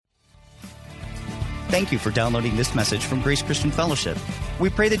Thank you for downloading this message from Grace Christian Fellowship. We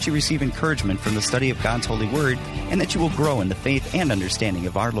pray that you receive encouragement from the study of God's holy word and that you will grow in the faith and understanding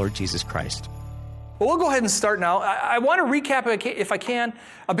of our Lord Jesus Christ. Well, we'll go ahead and start now. I want to recap, if I can,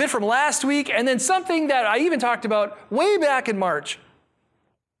 a bit from last week and then something that I even talked about way back in March.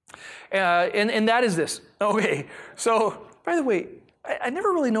 And that is this. Okay, so, by the way, I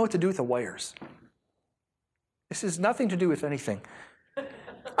never really know what to do with the wires. This has nothing to do with anything.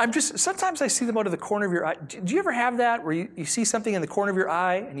 Sometimes I see them out of the corner of your eye. Do you ever have that where you see something in the corner of your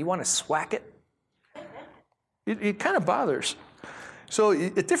eye and you want to swack it? It kind of bothers. So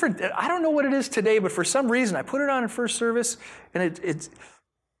I don't know what it is today, but for some reason I put it on in first service and it's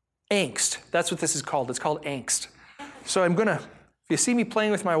angst. That's what this is called. It's called angst. So if you see me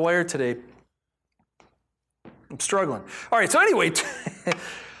playing with my wire today, I'm struggling. All right, so anyway,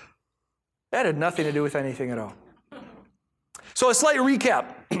 that had nothing to do with anything at all. So a slight recap.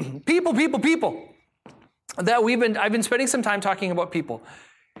 People. I've been spending some time talking about people.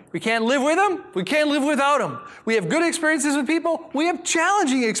 We can't live with them. We can't live without them. We have good experiences with people. We have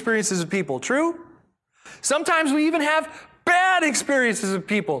challenging experiences with people. True? Sometimes we even have bad experiences with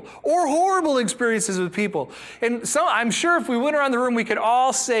people or horrible experiences with people. And so I'm sure if we went around the room, we could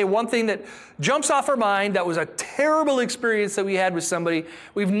all say one thing that jumps off our mind that was a terrible experience that we had with somebody.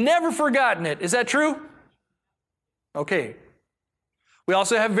 We've never forgotten it. Is that true? Okay. We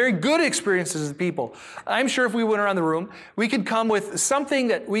also have very good experiences with people. I'm sure if we went around the room, we could come with something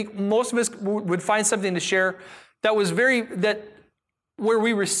that most of us would find something to share that was where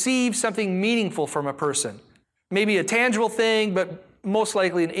we received something meaningful from a person. Maybe a tangible thing, but most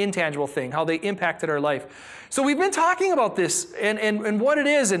likely an intangible thing, how they impacted our life. So we've been talking about this and what it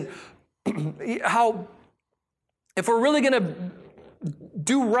is and how if we're really going to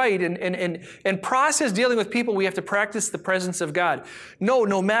do right and process dealing with people, we have to practice the presence of God.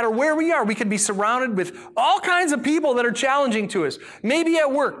 No matter where we are, we can be surrounded with all kinds of people that are challenging to us. Maybe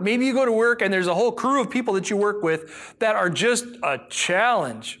at work. Maybe you go to work and there's a whole crew of people that you work with that are just a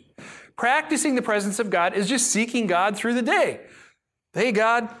challenge. Practicing the presence of God is just seeking God through the day. Hey,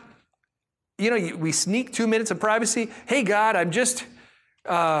 God, we sneak 2 minutes of privacy. Hey, God,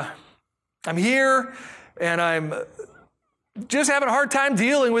 I'm here and I'm just having a hard time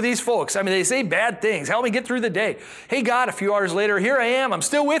dealing with these folks. I mean, they say bad things. Help me get through the day. Hey, God, a few hours later, here I am. I'm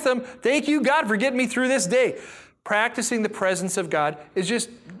still with them. Thank you, God, for getting me through this day. Practicing the presence of God is just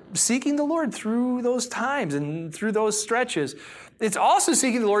seeking the Lord through those times and through those stretches. It's also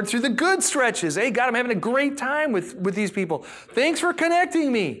seeking the Lord through the good stretches. Hey, God, I'm having a great time with these people. Thanks for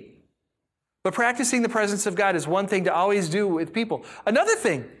connecting me. But practicing the presence of God is one thing to always do with people. Another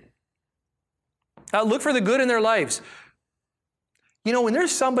thing, look for the good in their lives. When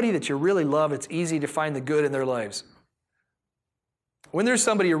there's somebody that you really love, it's easy to find the good in their lives. When there's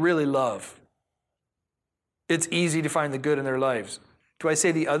somebody you really love, it's easy to find the good in their lives. Do I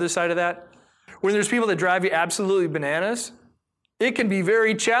say the other side of that? When there's people that drive you absolutely bananas, it can be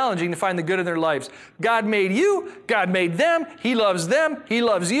very challenging to find the good in their lives. God made you. God made them. He loves them. He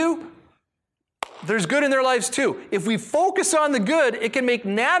loves you. There's good in their lives too. If we focus on the good, it can make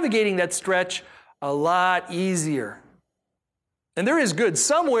navigating that stretch a lot easier. And there is good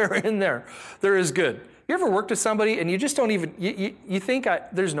somewhere in there. There is good. You ever worked with somebody and you just don't even, you think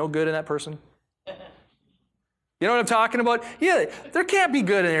there's no good in that person? You know what I'm talking about? Yeah, there can't be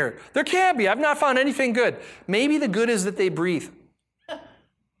good in here. There can't be. I've not found anything good. Maybe the good is that they breathe.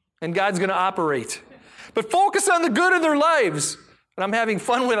 And God's going to operate. But focus on the good in their lives. And I'm having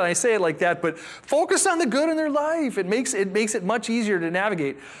fun when I say it like that, but focus on the good in their life. It makes it much easier to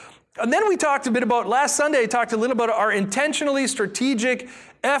navigate. And then we talked a bit about, last Sunday, I talked a little about our intentionally strategic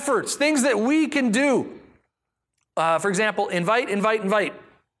efforts, things that we can do. For example, invite. Invite.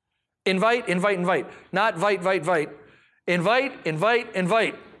 Not vite.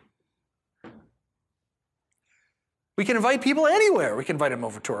 Invite. We can invite people anywhere. We can invite them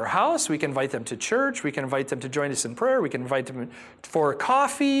over to our house. We can invite them to church. We can invite them to join us in prayer. We can invite them for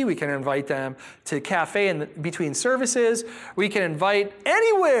coffee. We can invite them to a cafe in between services. We can invite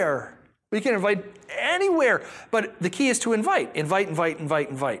anywhere. But the key is to invite.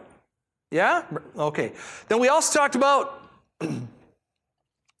 Invite. Yeah? Okay. Then we also talked about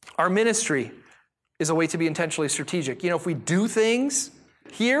our ministry is a way to be intentionally strategic. If we do things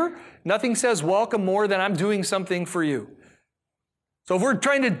here, nothing says welcome more than I'm doing something for you. So if we're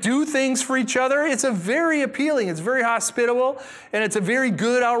trying to do things for each other, it's a very appealing, it's very hospitable, and it's a very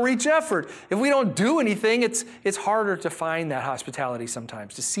good outreach effort. If we don't do anything, it's harder to find that hospitality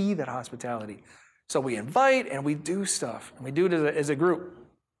sometimes, to see that hospitality. So we invite and we do stuff, and we do it as a group.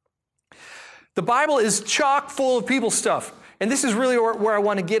 The Bible is chock full of people stuff. And this is really where I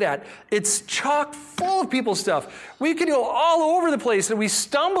want to get at. It's chock full of people stuff. We can go all over the place and we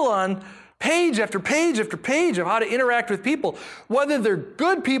stumble on page after page after page of how to interact with people, whether they're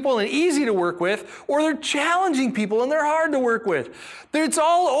good people and easy to work with, or they're challenging people and they're hard to work with. It's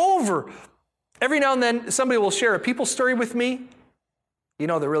all over. Every now and then, somebody will share a people story with me. You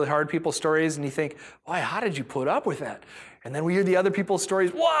know, the really hard people stories, and you think, why, how did you put up with that? And then we hear the other people's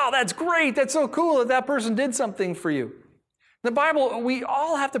stories. Wow, that's great. That's so cool that that person did something for you. In the Bible, we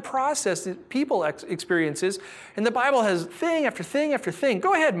all have to process the people experiences, and the Bible has thing after thing after thing.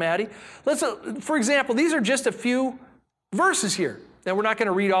 Go ahead, Maddie. For example, these are just a few verses here. Now, we're not going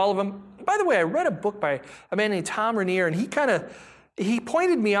to read all of them. By the way, I read a book by a man named Tom Rainier, and he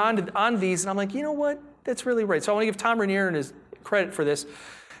pointed me on these, and I'm like, you know what? That's really right. So I want to give Tom Rainier and his credit for this.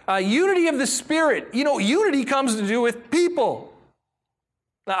 Unity of the Spirit. You know, unity comes to do with people.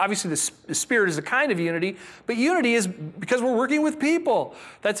 Now, obviously, the Spirit is a kind of unity, but unity is because we're working with people.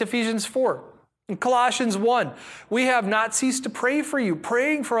 That's Ephesians 4. In Colossians 1, we have not ceased to pray for you,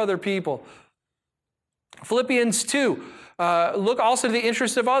 praying for other people. Philippians 2, look also to the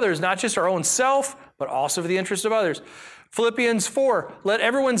interest of others, not just our own self, but also for the interest of others. Philippians 4, let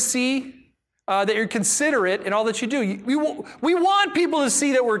everyone see that you're considerate in all that you do. We want people to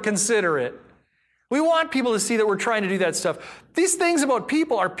see that we're considerate. We want people to see that we're trying to do that stuff. These things about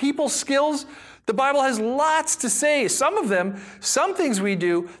people are people skills. The Bible has lots to say. Some of them, some things we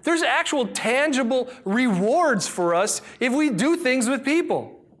do, there's actual tangible rewards for us if we do things with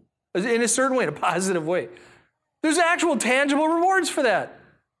people in a certain way, in a positive way. There's actual tangible rewards for that.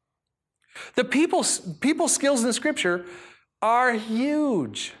 The people skills in the Scripture are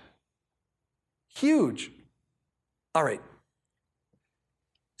huge. Huge. All right.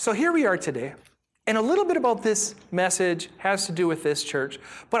 So here we are today. And a little bit about this message has to do with this church,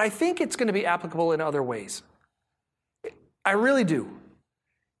 but I think it's going to be applicable in other ways. I really do.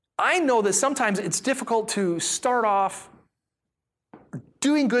 I know that sometimes it's difficult to start off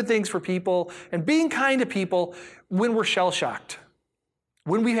doing good things for people and being kind to people when we're shell-shocked,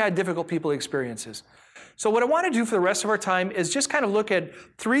 when we've had difficult people experiences. So what I want to do for the rest of our time is just kind of look at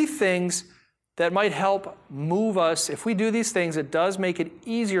 3 things that might help move us. If we do these things, it does make it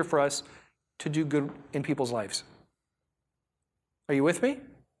easier for us to do good in people's lives. Are you with me?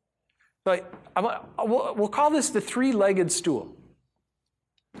 But we'll call this the 3-legged stool.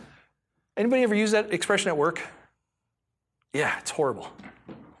 Anybody ever use that expression at work? Yeah, it's horrible.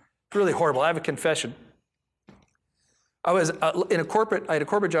 It's really horrible. I have a confession. I was I had a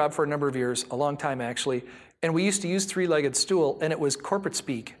corporate job for a number of years, a long time actually, and we used to use 3-legged stool, and it was corporate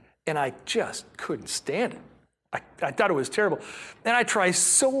speak, and I just couldn't stand it. I thought it was terrible. And I try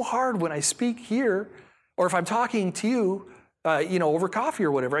so hard when I speak here, or if I'm talking to you, over coffee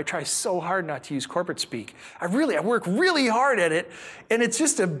or whatever, I try so hard not to use corporate speak. I work really hard at it, and it's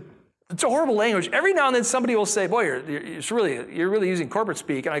just it's a horrible language. Every now and then somebody will say, boy, you're really using corporate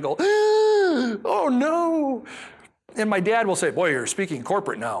speak. And I go, oh no. And my dad will say, boy, you're speaking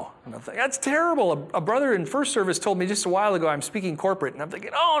corporate now. And I'm thinking, that's terrible. A brother in first service told me just a while ago I'm speaking corporate. And I'm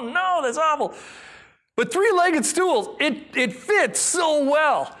thinking, oh no, that's awful. But 3-legged stools, it fits so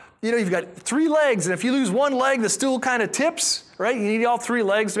well. You know, you've got 3 legs, and if you lose one leg, the stool kind of tips, right? You need all 3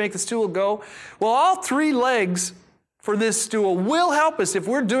 legs to make the stool go. Well, all 3 legs for this stool will help us. If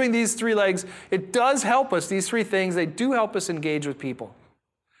we're doing these 3 legs, it does help us. These 3 things, they do help us engage with people,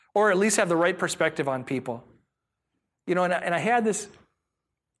 or at least have the right perspective on people. You know, and I had this,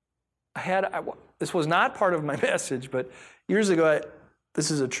 this was not part of my message, but years ago,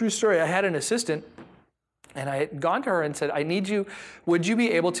 this is a true story. I had an assistant, and I had gone to her and said, would you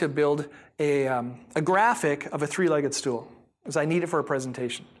be able to build a graphic of a 3-legged stool? Because I need it for a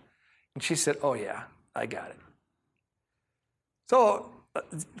presentation. And she said, oh yeah, I got it. So a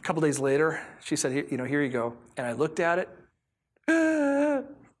couple days later, she said, here you go. And I looked at it. It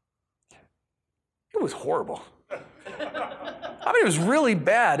was horrible. I mean, it was really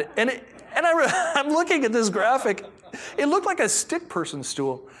bad. And I'm looking at this graphic. It looked like a stick person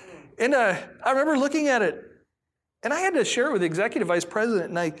stool. And I remember looking at it, and I had to share it with the executive vice president,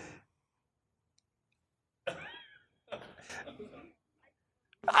 and I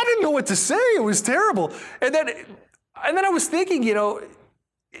didn't know what to say. It was terrible. And then I was thinking,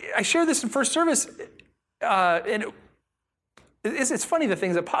 I shared this in first service, and it's funny the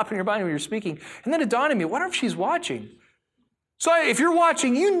things that pop in your mind when you're speaking. And then it dawned on me, what if she's watching? So if you're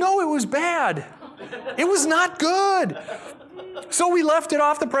watching, you know it was bad. It was not good. So we left it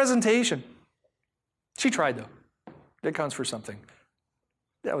off the presentation. She tried, though. That counts for something.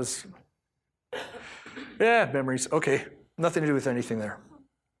 That was, memories. Okay, nothing to do with anything there.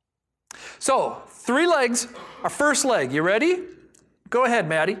 So, 3 legs. Our first leg. You ready? Go ahead,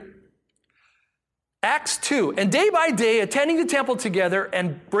 Maddie. Acts 2. And day by day, attending the temple together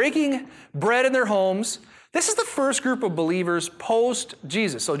and breaking bread in their homes. This is the first group of believers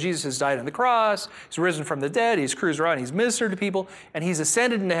post-Jesus. So Jesus has died on the cross, he's risen from the dead, he's cruised around, he's ministered to people, and he's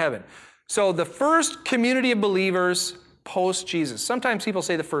ascended into heaven. So the first community of believers post-Jesus. Sometimes people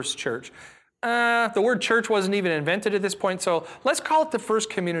say the first church. The word church wasn't even invented at this point, so let's call it the first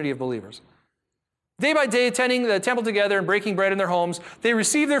community of believers. Day by day, attending the temple together and breaking bread in their homes, they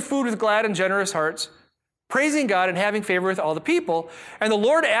received their food with glad and generous hearts, praising God and having favor with all the people. And the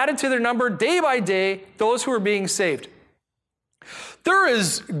Lord added to their number day by day those who were being saved. There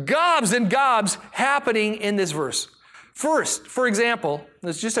is gobs and gobs happening in this verse. First, for example,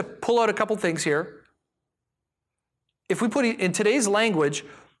 let's just pull out a couple things here. If we put it in today's language,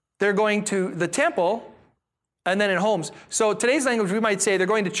 they're going to the temple and then in homes. So today's language, we might say they're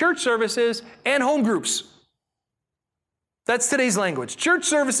going to church services and home groups. That's today's language. Church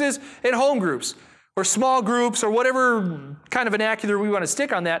services and home groups, or small groups, or whatever kind of vernacular we want to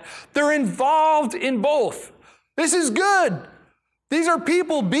stick on that. They're involved in both. This is good. These are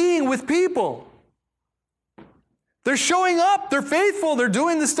people being with people. They're showing up. They're faithful. They're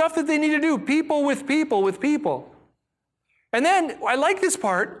doing the stuff that they need to do. People with people with people. And then I like this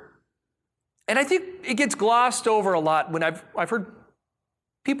part, and I think it gets glossed over a lot when I've heard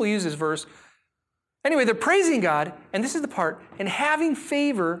people use this verse. Anyway, they're praising God, and this is the part, and having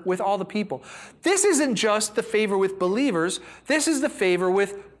favor with all the people. This isn't just the favor with believers. This is the favor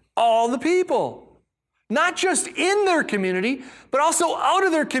with all the people. Not just in their community, but also out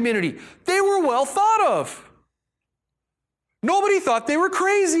of their community. They were well thought of. Nobody thought they were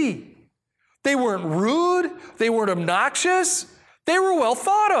crazy. They weren't rude. They weren't obnoxious. They were well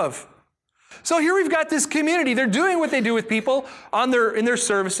thought of. So here we've got this community. They're doing what they do with people in their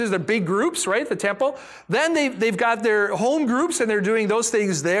services, their big groups, right, the temple. Then they've got their home groups, and they're doing those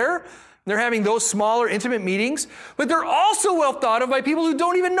things there. They're having those smaller, intimate meetings. But they're also well thought of by people who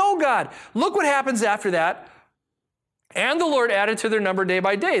don't even know God. Look what happens after that. And the Lord added to their number day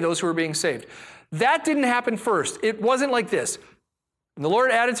by day those who were being saved. That didn't happen first. It wasn't like this. And the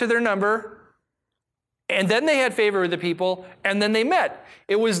Lord added to their number, and then they had favor with the people, and then they met.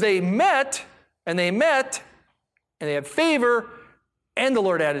 It was they met, and they had favor, and the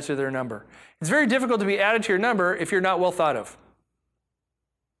Lord added to their number. It's very difficult to be added to your number if you're not well thought of.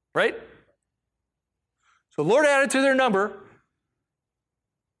 Right? So the Lord added to their number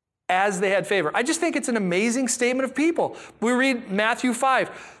as they had favor. I just think it's an amazing statement of people. We read Matthew 5.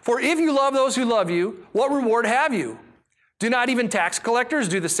 For if you love those who love you, what reward have you? Do not even tax collectors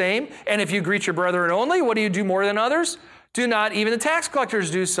do the same? And if you greet your brethren only, what do you do more than others? Do not even the tax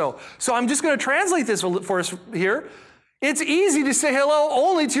collectors do so? So I'm just going to translate this for us here. It's easy to say hello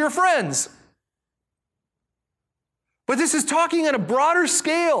only to your friends. But this is talking on a broader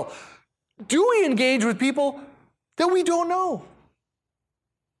scale. Do we engage with people that we don't know?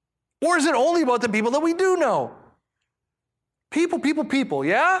 Or is it only about the people that we do know? People,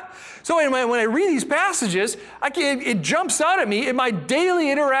 yeah? So when I read these passages, it jumps out at me in my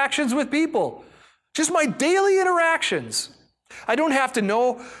daily interactions with people. Just my daily interactions. I don't have to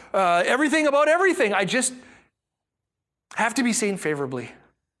know everything about everything. I just have to be seen favorably.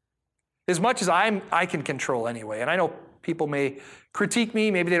 As much as I can control anyway. And I know people may critique me,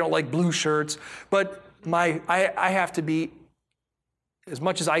 maybe they don't like blue shirts, but I have to be, as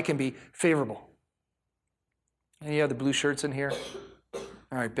much as I can be, favorable. Any other blue shirts in here?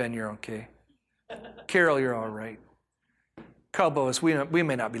 All right, Ben, you're okay. Carol, you're all right. Cowboys, we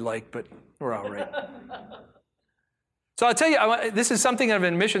may not be liked, but we're all right. So I'll tell you, this is something of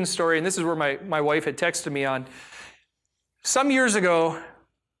an admission story, and this is where my wife had texted me on. Some years ago,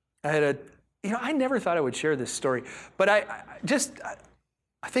 I had I never thought I would share this story, but I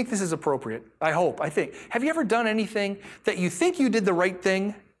think this is appropriate. I hope, I think. Have you ever done anything that you think you did the right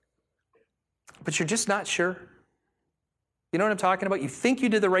thing, but you're just not sure? You know what I'm talking about? You think you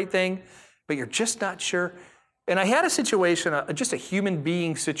did the right thing, but you're just not sure. And I had a situation, just a human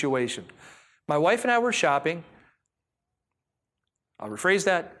being situation. My wife and I were shopping. I'll rephrase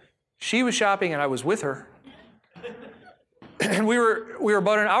that. She was shopping and I was with her. And we were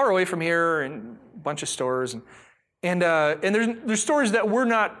about an hour away from here in a bunch of stores. And there's stores that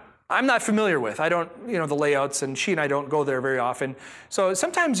I'm not familiar with. I don't, the layouts, and she and I don't go there very often. So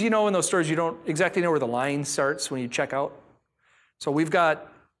sometimes, in those stores, you don't exactly know where the line starts when you check out. So we've got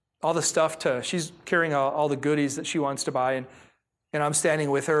all the stuff she's carrying all the goodies that she wants to buy, and I'm standing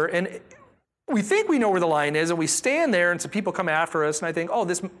with her. And we think we know where the line is, and we stand there, and some people come after us, and I think, oh,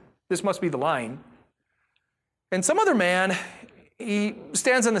 this must be the line. And some other man, he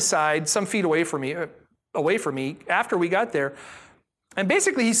stands on the side some feet away from me after we got there, and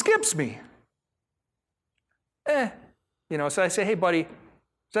basically he skips me. So I say, hey, buddy, is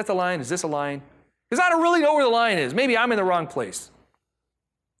that the line? Is this a line? Because I don't really know where the line is. Maybe I'm in the wrong place.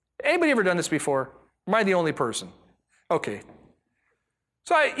 Anybody ever done this before? Am I the only person? Okay.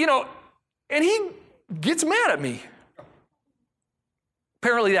 So and he gets mad at me.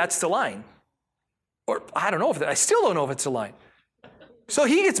 Apparently that's the line. Or I don't know I still don't know if it's the line. So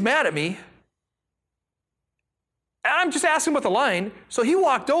he gets mad at me. And I'm just asking about the line. So he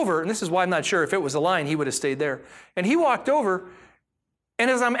walked over, and this is why I'm not sure if it was the line, he would have stayed there. And he walked over, and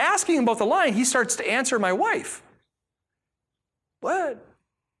as I'm asking him about the line, he starts to answer my wife. What?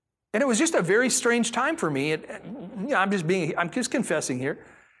 And it was just a very strange time for me. And I'm just confessing here.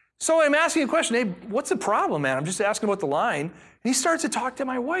 So I'm asking a question, hey, what's the problem, man? I'm just asking about the line. And he starts to talk to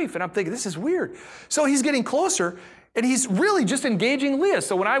my wife, and I'm thinking, this is weird. So he's getting closer, and he's really just engaging Leah.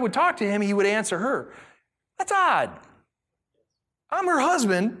 So when I would talk to him, he would answer her. That's odd. I'm her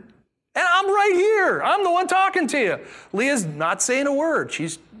husband, and I'm right here. I'm the one talking to you. Leah's not saying a word.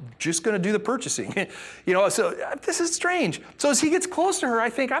 She's just going to do the purchasing. So this is strange. So as he gets close to her, I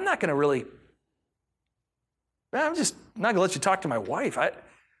think, I'm just not going to let you talk to my wife.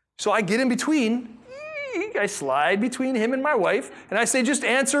 So I get in between. I slide between him and my wife, and I say, just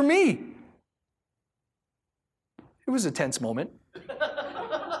answer me. It was a tense moment.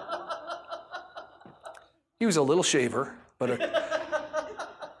 He was a little shaver, but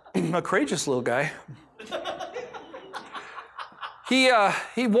a courageous little guy.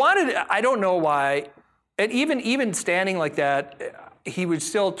 He wanted, I don't know why, and even standing like that, he would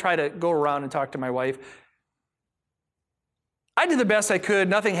still try to go around and talk to my wife. I did the best I could.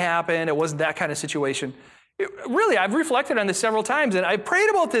 Nothing happened. It wasn't that kind of situation. Really, I've reflected on this several times, and I prayed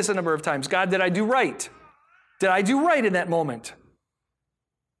about this a number of times. God, did I do right? Did I do right in that moment?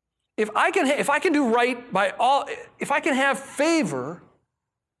 If I can do right if I can have favor,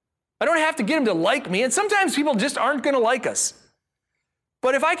 I don't have to get him to like me. And sometimes people just aren't going to like us.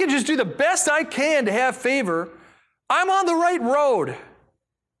 But if I can just do the best I can to have favor, I'm on the right road.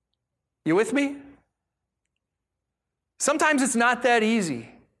 You with me? Sometimes it's not that easy.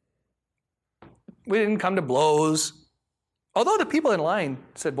 We didn't come to blows. Although the people in line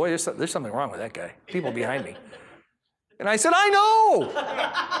said, boy, there's something wrong with that guy. People behind me. And I said, I know.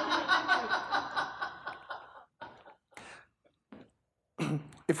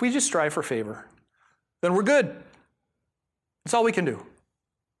 If we just strive for favor, then we're good. That's all we can do.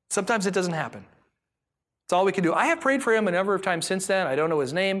 Sometimes it doesn't happen. That's all we can do. I have prayed for him a number of times since then. I don't know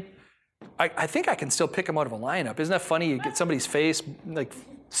his name. I think I can still pick him out of a lineup. Isn't that funny? You get somebody's face like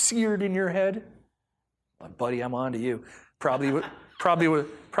seared in your head. Oh, buddy, I'm on to you. Probably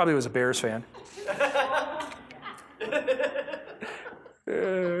was a Bears fan.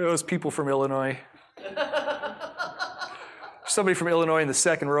 Those people from Illinois. Somebody from Illinois in the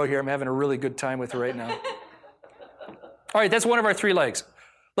second row here. I'm having a really good time with right now. All right, that's one of our three legs.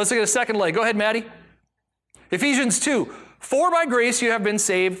 Let's look at the second leg. Go ahead, Maddie. Ephesians 2. For by grace you have been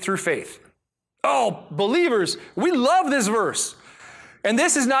saved through faith. Oh, believers, we love this verse. And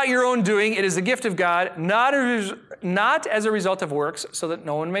this is not your own doing. It is the gift of God, not as a result of works, so that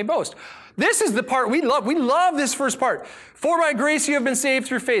no one may boast. This is the part we love. We love this first part. For by grace you have been saved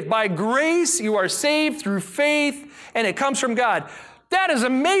through faith. By grace you are saved through faith, and it comes from God. That is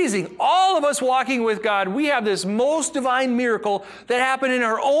amazing. All of us walking with God, we have this most divine miracle that happened in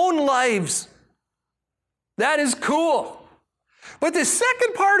our own lives. That is cool. But the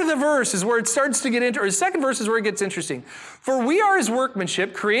second part of the verse is where it starts to get into, or the second verse is where it gets interesting. For we are his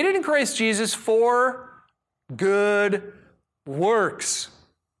workmanship, created in Christ Jesus for good works.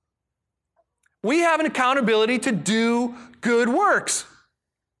 We have an accountability to do good works,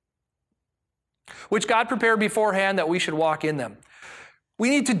 which God prepared beforehand that we should walk in them. We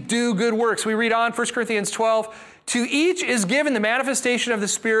need to do good works. We read on 1 Corinthians 12, to each is given the manifestation of the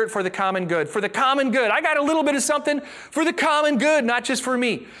Spirit for the common good. For the common good. I got a little bit of something for the common good, not just for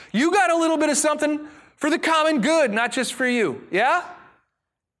me. You got a little bit of something for the common good, not just for you. Yeah?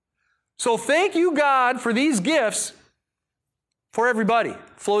 So thank you, God, for these gifts for everybody.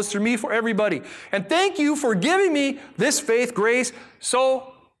 Flows through me for everybody. And thank you for giving me this faith, grace,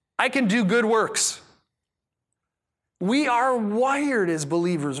 so I can do good works. We are wired as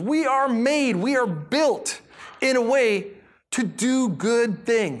believers. We are made. We are built in a way to do good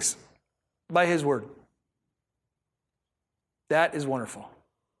things by his word. That is wonderful.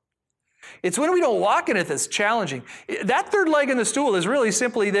 It's when we don't walk in it that's challenging. That third leg in the stool is really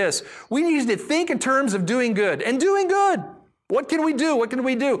simply this. We need to think in terms of doing good and doing good. What can we do? What can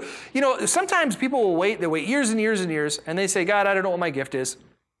we do? You know, sometimes people will wait, they wait years and years and years, and they say, God, I don't know what my gift is.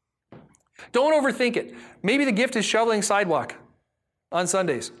 Don't overthink it. Maybe the gift is shoveling sidewalk on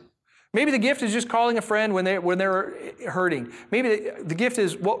Sundays. Maybe the gift is just calling a friend when they're hurting. Maybe the gift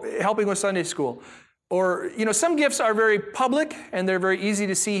is helping with Sunday school. Or, you know, some gifts are very public and they're very easy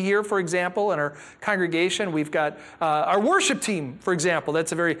to see here, for example, in our congregation. We've got our worship team, for example.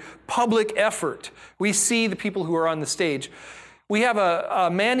 That's a very public effort. We see the people who are on the stage. We have a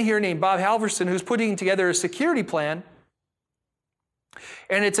man here named Bob Halverson who's putting together a security plan,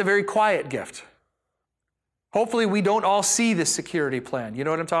 and it's a very quiet gift. Hopefully we don't all see this security plan. You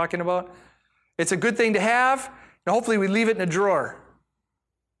know what I'm talking about? It's a good thing to have, and hopefully we leave it in a drawer.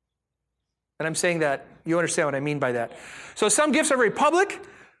 And I'm saying that, you understand what I mean by that. So some gifts are very public,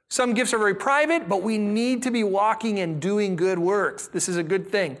 some gifts are very private, but we need to be walking and doing good works. This is a good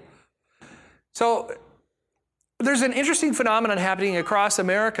thing. So there's an interesting phenomenon happening across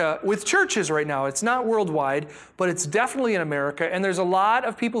America with churches right now. It's not worldwide, but it's definitely in America. And there's a lot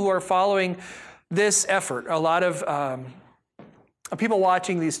of people who are following this effort, a lot of people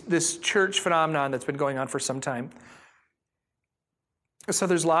watching this church phenomenon that's been going on for some time. So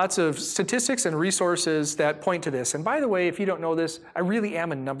there's lots of statistics and resources that point to this. And by the way, if you don't know this, I really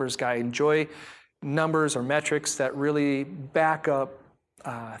am a numbers guy. I enjoy numbers or metrics that really back up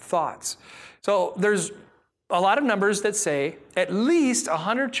thoughts. So there's a lot of numbers that say at least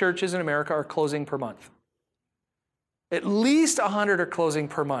 100 churches in America are closing per month. At least 100 are closing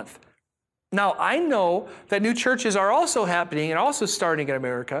per month. Now, I know that new churches are also happening and also starting in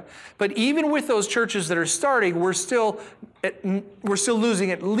America, but even with those churches that are starting, we're still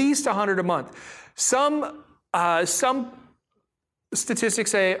losing at least 100 a month. Some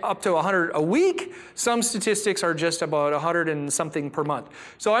statistics say up to 100 a week. Some statistics are just about 100 and something per month.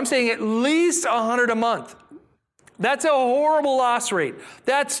 So I'm saying at least 100 a month. That's a horrible loss rate.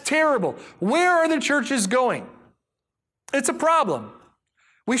 That's terrible. Where are the churches going? It's a problem.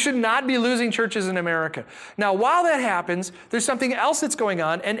 We should not be losing churches in America. Now, while that happens, there's something else that's going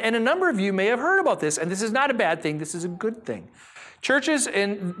on, and a number of you may have heard about this, and this is not a bad thing, this is a good thing. Churches,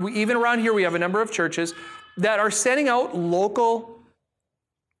 and even around here we have a number of churches that are sending out local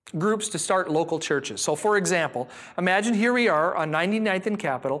groups to start local churches. So for example, imagine here we are on 99th and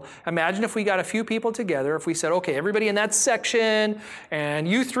Capitol. Imagine if we got a few people together, if we said, okay, everybody in that section and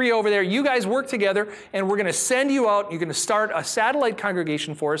you three over there, you guys work together and we're going to send you out. You're going to start a satellite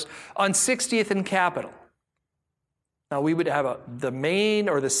congregation for us on 60th and Capitol. Now we would have the main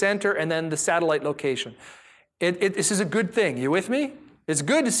or the center and then the satellite location. This is a good thing. You with me? It's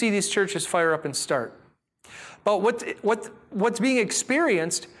good to see these churches fire up and start. But what's being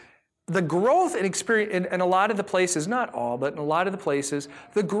experienced, the growth and experience in a lot of the places, not all, but in a lot of the places,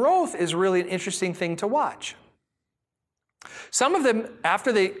 the growth is really an interesting thing to watch. Some of them,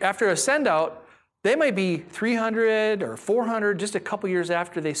 after a send out, they might be 300 or 400 just a couple years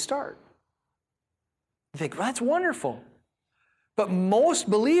after they start. You think, well, that's wonderful. But most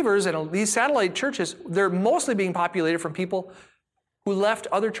believers in these satellite churches, they're mostly being populated from people who left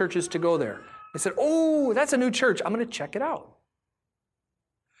other churches to go there. They said, oh, that's a new church. I'm going to check it out.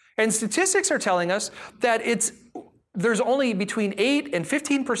 And statistics are telling us that there's only between 8 and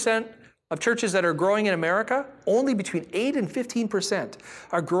 15% of churches that are growing in America. Only between 8 and 15%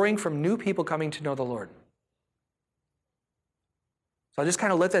 are growing from new people coming to know the Lord. So I'll just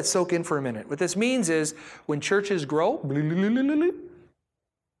kind of let that soak in for a minute. What this means is when churches grow, they're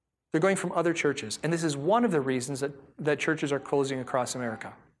going from other churches. And this is one of the reasons that churches are closing across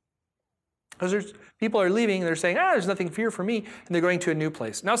America. Because people are leaving, and they're saying, there's nothing here for me, and they're going to a new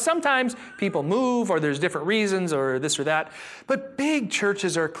place. Now, sometimes people move, or there's different reasons, or this or that, but big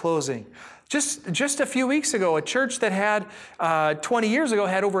churches are closing. Just a few weeks ago, a church that had, 20 years ago,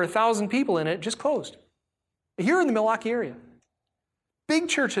 had over 1,000 people in it, just closed. Here in the Milwaukee area. Big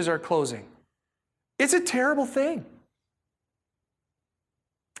churches are closing. It's a terrible thing.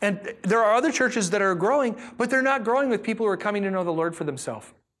 And there are other churches that are growing, but they're not growing with people who are coming to know the Lord for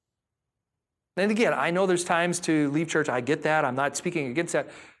themselves. And again, I know there's times to leave church. I get that. I'm not speaking against that.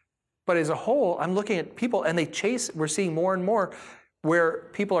 But as a whole, I'm looking at people, and we're seeing more and more where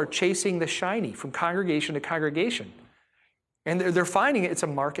people are chasing the shiny from congregation to congregation. And they're finding it's a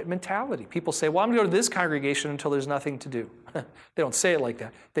market mentality. People say, well, I'm going to go to this congregation until there's nothing to do. They don't say it like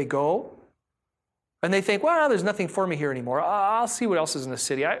that. They go, and they think, well, there's nothing for me here anymore. I'll see what else is in the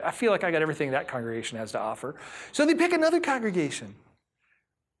city. I feel like I got everything that congregation has to offer. So they pick another congregation.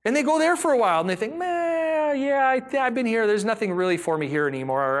 And they go there for a while, and they think, I've been here. There's nothing really for me here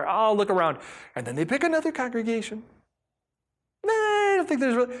anymore. Or I'll look around. And then they pick another congregation. I don't think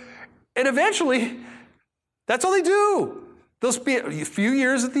there's really... And eventually, that's all they do. They'll spend a few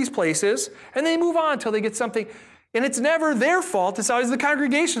years at these places, and they move on until they get something. And it's never their fault. It's always the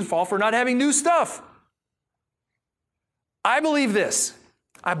congregation's fault for not having new stuff. I believe this.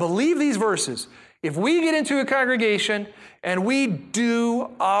 I believe these verses. If we get into a congregation and we do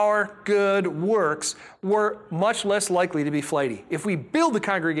our good works, we're much less likely to be flighty. If we build the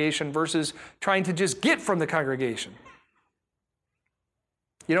congregation versus trying to just get from the congregation.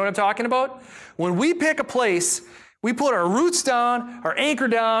 You know what I'm talking about? When we pick a place, we put our roots down, our anchor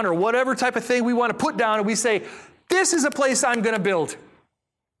down, or whatever type of thing we want to put down, and we say, this is a place I'm going to build.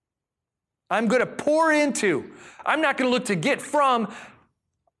 I'm going to pour into. I'm not going to look to get from.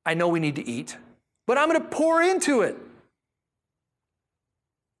 I know we need to eat, but I'm going to pour into it.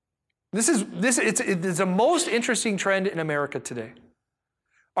 It's the most interesting trend in America today.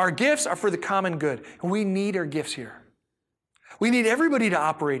 Our gifts are for the common good, and we need our gifts here. We need everybody to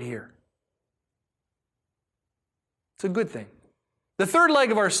operate here. It's a good thing. The third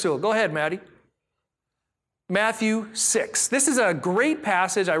leg of our stool. Go ahead, Maddie. Matthew 6. This is a great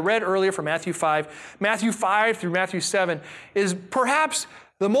passage I read earlier from Matthew 5. Matthew 5 through Matthew 7 is perhaps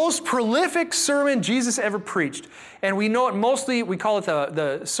the most prolific sermon Jesus ever preached. And we know it mostly, we call it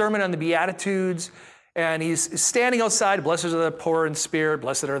the Sermon on the Beatitudes. And he's standing outside, blessed are the poor in spirit,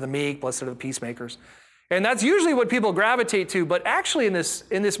 blessed are the meek, blessed are the peacemakers. And that's usually what people gravitate to. But actually in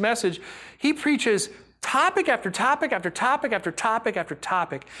this message, he preaches topic after topic after topic after topic after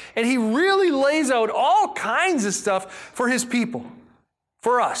topic. And he really lays out all kinds of stuff for his people,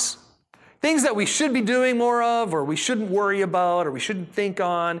 for us. Things that we should be doing more of, or we shouldn't worry about, or we shouldn't think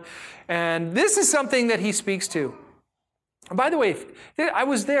on. And this is something that he speaks to. And by the way, I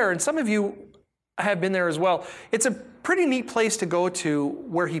was there, and some of you have been there as well. It's a pretty neat place to go to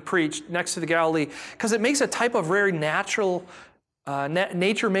where he preached next to the Galilee, because it makes a type of very natural,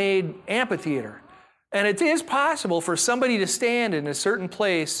 nature-made amphitheater. And it is possible for somebody to stand in a certain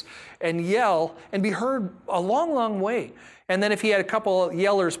place and yell and be heard a long, long way. And then if he had a couple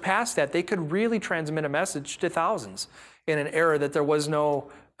yellers past that, they could really transmit a message to thousands in an era that there was no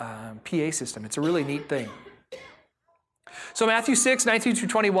PA system. It's a really neat thing. So Matthew 6, 19 through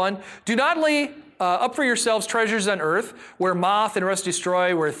 21, do not lay up for yourselves treasures on earth, where moth and rust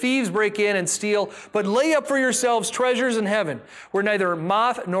destroy, where thieves break in and steal, but lay up for yourselves treasures in heaven, where neither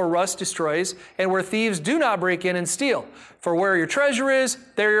moth nor rust destroys, and where thieves do not break in and steal. For where your treasure is,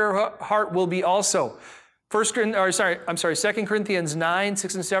 there your heart will be also. 2 Corinthians 9,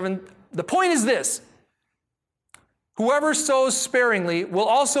 6 and 7. The point is this. Whoever sows sparingly will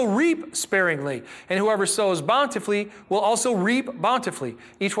also reap sparingly, and whoever sows bountifully will also reap bountifully.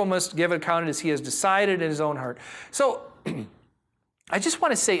 Each one must give account as he has decided in his own heart. So, I just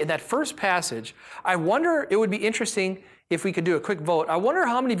want to say in that first passage, I wonder, it would be interesting if we could do a quick vote. I wonder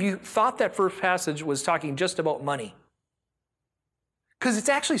how many of you thought that first passage was talking just about money. Because it's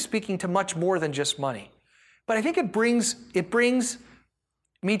actually speaking to much more than just money. But I think it brings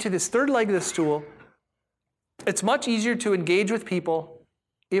me to this third leg of the stool. It's much easier to engage with people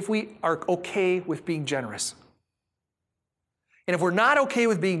if we are okay with being generous. And if we're not okay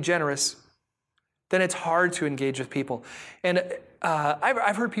with being generous, then it's hard to engage with people. And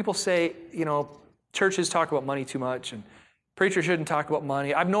I've heard people say, churches talk about money too much, and preachers shouldn't talk about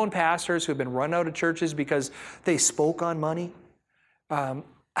money. I've known pastors who have been run out of churches because they spoke on money.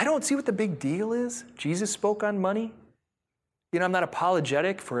 I don't see what the big deal is. Jesus spoke on money. I'm not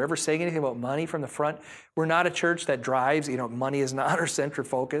apologetic for ever saying anything about money from the front. We're not a church that drives, money is not our central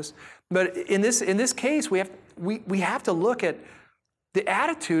focus. But in this case, we have to look at the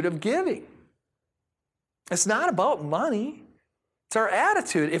attitude of giving. It's not about money. It's our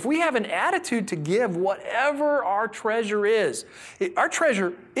attitude. If we have an attitude to give whatever our treasure is, our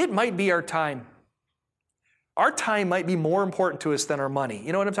treasure, it might be our time. Our time might be more important to us than our money.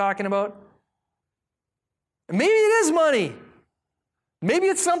 You know what I'm talking about? Maybe it is money. Maybe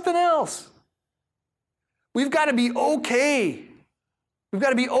it's something else. We've got to be okay. We've got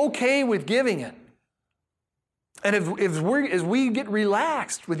to be okay with giving it. And as we get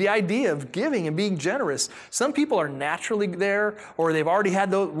relaxed with the idea of giving and being generous, some people are naturally there or they've already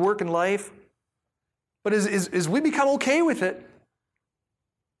had the work in life. But as we become okay with it,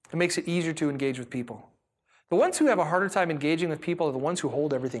 it makes it easier to engage with people. The ones who have a harder time engaging with people are the ones who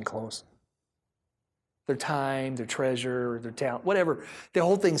hold everything close. Their time, their treasure, their talent, whatever. They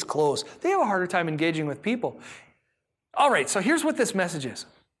hold things close. They have a harder time engaging with people. All right, so here's what this message is.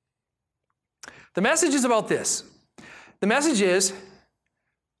 The message is about this. The message is,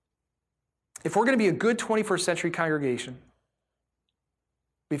 if we're going to be a good 21st century congregation,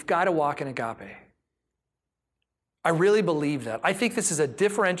 we've got to walk in agape. I really believe that. I think this is a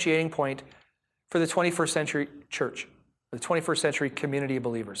differentiating point for the 21st century church. the 21st century community of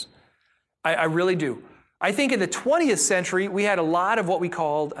believers. I really do. I think in the 20th century, we had a lot of what we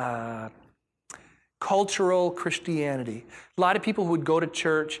called cultural Christianity. A lot of people who would go to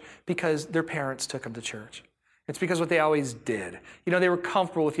church because their parents took them to church. It's because what they always did. You know, they were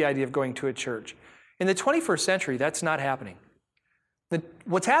comfortable with the idea of going to a church. In the 21st century, that's not happening.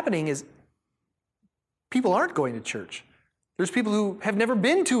 What's happening is people aren't going to church. There's people who have never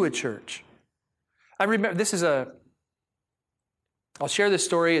been to a church. I remember, I'll share this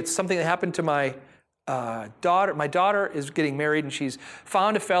story. It's something that happened to my daughter. My daughter is getting married, and she's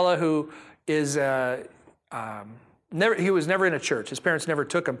found a fella who is he was never in a church. His parents never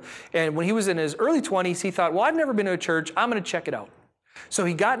took him. And when he was in his early 20s, he thought, well, I've never been to a church. I'm going to check it out. So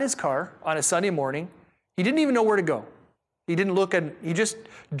he got in his car on a Sunday morning. He didn't even know where to go. He didn't look at, he just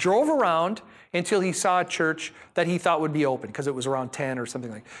drove around until he saw a church that he thought would be open because it was around 10 or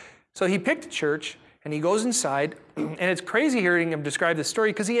something like that. So he picked a church and he goes inside, and it's crazy hearing him describe this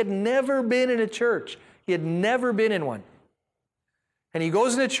story because he had never been in a church. He had never been in one. And he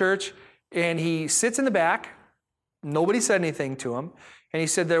goes into church and he sits in the back. Nobody said anything to him. And he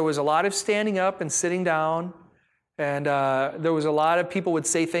said there was a lot of standing up and sitting down, and there was a lot of people would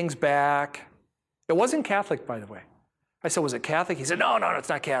say things back. It wasn't Catholic, by the way. I said, was it Catholic? He said, no, it's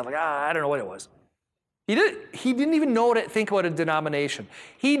not Catholic. I don't know what it was. He didn't even know to think about a denomination.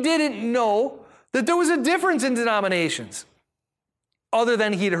 He didn't know that there was a difference in denominations, other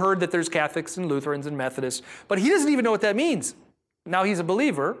than he'd heard that there's Catholics and Lutherans and Methodists, but he doesn't even know what that means. Now he's a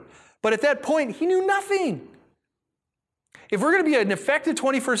believer, but at that point, he knew nothing. If we're going to be an effective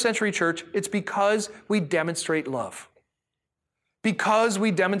 21st century church, it's because we demonstrate love, because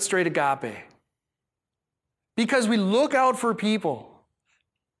we demonstrate agape, because we look out for people.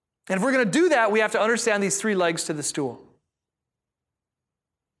 And if we're going to do that, we have to understand these three legs to the stool.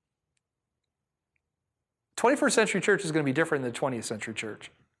 21st century church is going to be different than the 20th century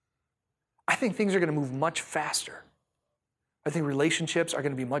church. I think things are going to move much faster. I think relationships are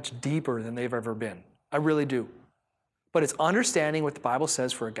going to be much deeper than they've ever been. I really do. But it's understanding what the Bible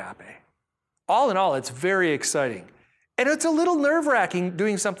says for agape. All in all, it's very exciting. And it's a little nerve-wracking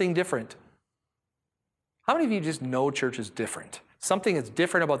doing something different. How many of you just know church is different? Something that's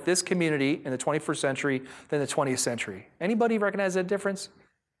different about this community in the 21st century than the 20th century. Anybody recognize that difference?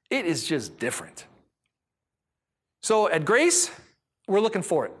 It is just different. So at Grace, we're looking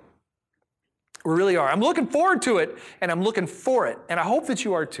for it. We really are. I'm looking forward to it, and I'm looking for it. And I hope that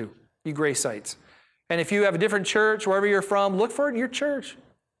you are too, you Graceites. And if you have a different church, wherever you're from, look for it in your church.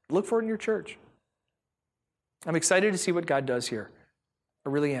 Look for it in your church. I'm excited to see what God does here. I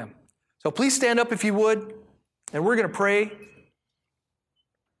really am. So please stand up if you would, and we're going to pray.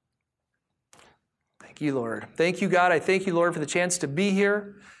 Thank you, Lord. Thank you, God. I thank you, Lord, for the chance to be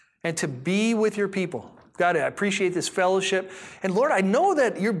here and to be with your people. God, I appreciate this fellowship. And Lord, I know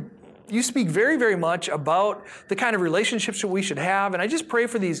that you speak very, very much about the kind of relationships that we should have. And I just pray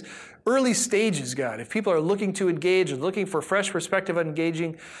for these early stages, God. If people are looking to engage and looking for a fresh perspective on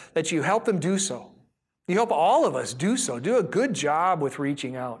engaging, that you help them do so. You help all of us do so. Do a good job with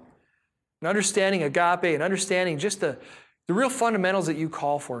reaching out and understanding agape and understanding just the real fundamentals that you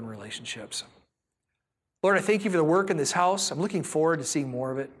call for in relationships. Lord, I thank you for the work in this house. I'm looking forward to seeing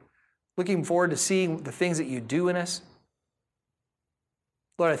more of it. Looking forward to seeing the things that you do in us.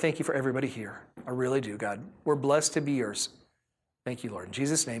 Lord, I thank you for everybody here. I really do, God. We're blessed to be yours. Thank you, Lord. In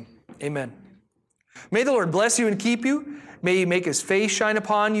Jesus' name, amen. May the Lord bless you and keep you. May he make his face shine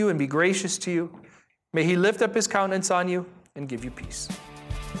upon you and be gracious to you. May he lift up his countenance on you and give you peace.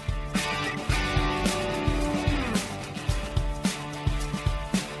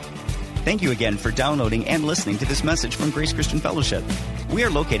 Thank you again for downloading and listening to this message from Grace Christian Fellowship. We are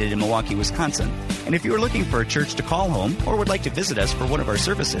located in Milwaukee, Wisconsin, and if you are looking for a church to call home or would like to visit us for one of our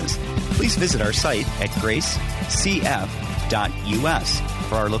services, please visit our site at gracecf.us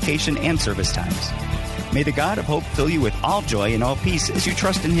for our location and service times. May the God of hope fill you with all joy and all peace as you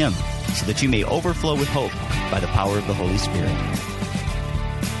trust in him, so that you may overflow with hope by the power of the Holy Spirit.